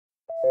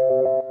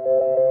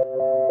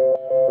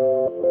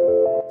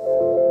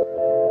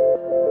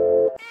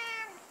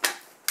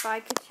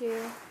you.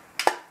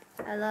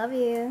 I love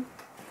you.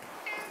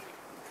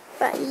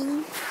 Bye.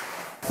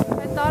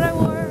 I thought I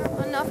wore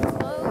enough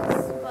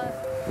clothes, but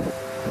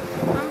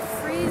I'm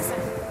freezing.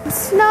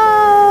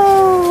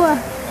 Snow!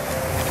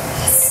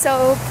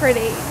 So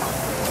pretty.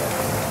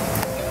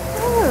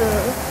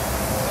 Ooh.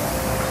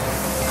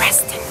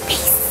 Rest in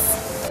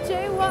peace.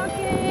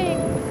 Jaywalking.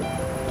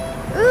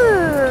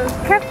 Ooh,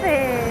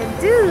 cafe,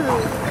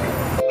 dude.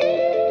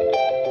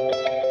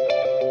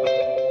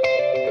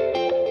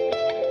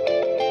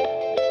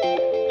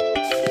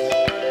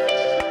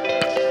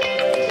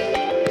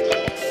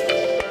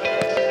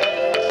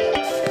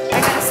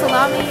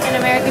 Salami and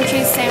American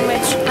cheese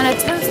sandwich on a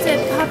toasted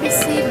poppy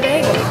seed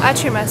bagel. I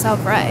treat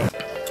myself right.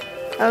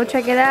 Oh,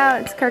 check it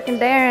out. It's Kirk and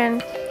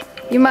Darren.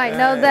 You might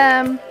know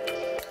them.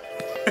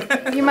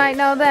 You might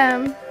know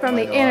them from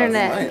the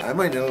internet. I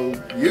might know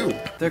you.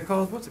 They're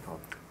called, what's it called?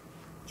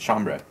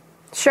 Chambray.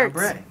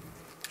 Shirts.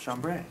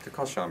 Chambray. They're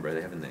called chambray.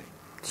 They have a name.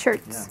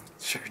 Shirts. Yeah.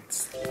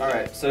 Shirts.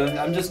 Alright, so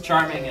I'm just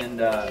charming and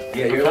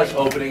yeah, you're like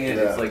opening it,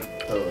 Yeah.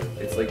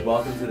 It's like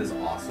welcome to this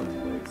awesome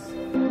place.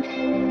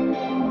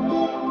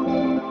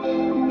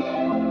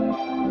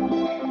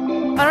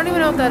 I don't even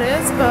know what that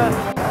is, but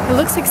it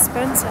looks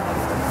expensive.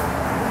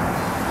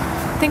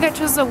 I think I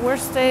chose the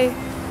worst day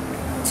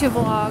to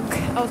vlog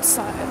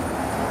outside.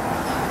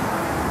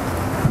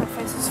 My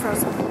face is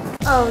frozen.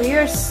 Oh,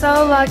 you're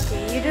so lucky.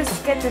 You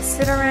just get to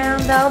sit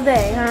around all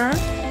day, huh?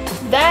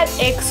 That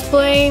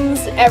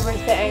explains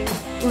everything.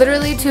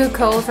 Literally too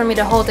cold for me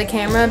to hold the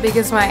camera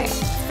because my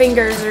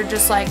fingers are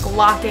just like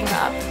locking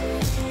up.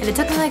 And it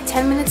took me like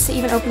 10 minutes to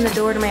even open the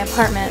door to my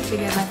apartment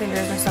because my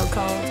fingers are so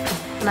cold.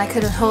 And I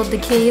couldn't hold the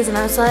keys and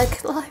I was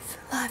like, life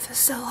is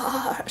so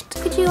hard.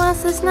 Could you want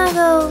to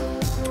snuggle?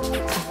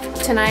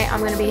 Tonight I'm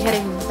going to be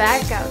heading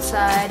back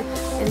outside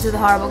into the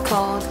horrible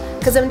cold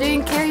because I'm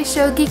doing Carrie's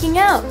show Geeking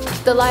Out.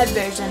 The live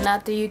version,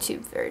 not the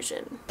YouTube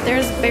version.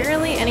 There's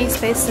barely any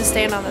space to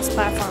stand on this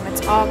platform.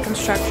 It's all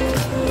construction.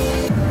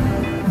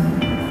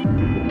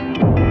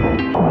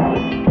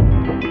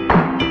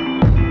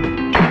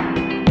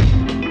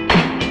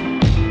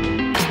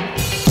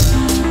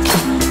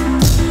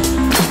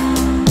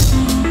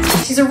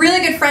 She's a really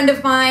good friend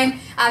of mine.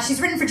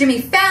 She's written for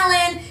Jimmy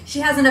Fallon. She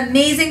has an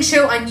amazing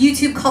show on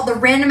YouTube called The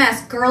Random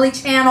Ass Girly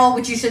Channel,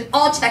 which you should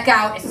all check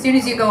out as soon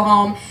as you go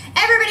home.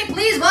 Everybody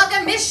please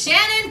welcome Miss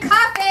Shannon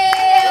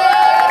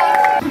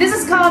Coffey! This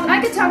is called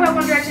I Could Talk About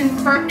One Direction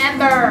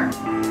Forever,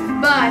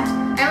 but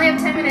I only have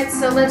 10 minutes,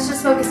 so let's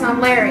just focus on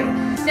Larry.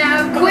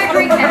 Now, quick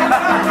recap.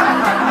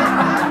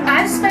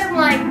 I've spent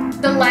like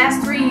the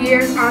last 3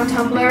 years on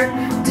Tumblr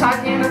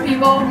talking to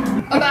people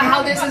about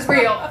how this is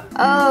real.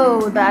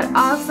 Oh, that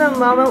awesome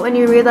moment when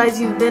you realize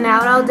you've been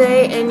out all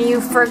day and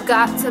you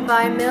forgot to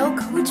buy milk,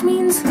 which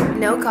means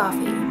no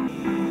coffee.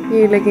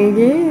 You're looking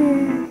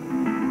good.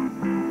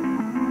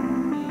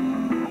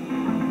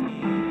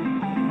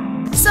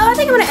 So I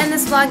think I'm gonna end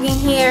this vlogging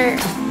here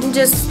and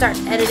just start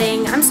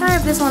editing. I'm sorry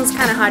if this one's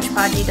kind of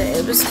hodgepodgey.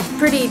 It was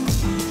pretty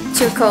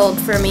too cold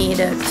for me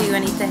to do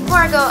anything. Before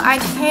I go, I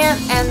can't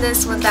end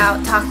this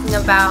without talking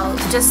about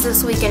just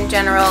this week in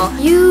general.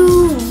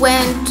 You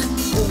went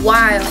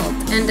wild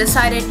and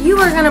decided you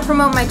were gonna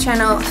promote my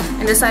channel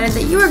and decided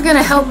that you were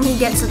gonna help me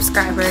get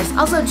subscribers.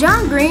 Also,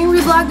 John Green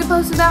reblogged a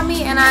post about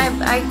me and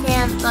I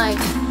can't, like,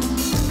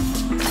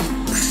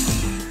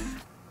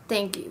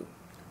 thank you,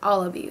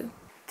 all of you.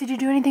 Did you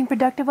do anything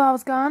productive while I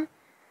was gone?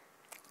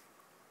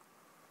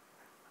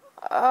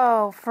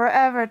 Oh,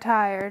 forever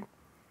tired.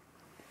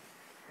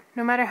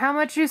 No matter how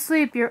much you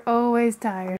sleep, you're always tired.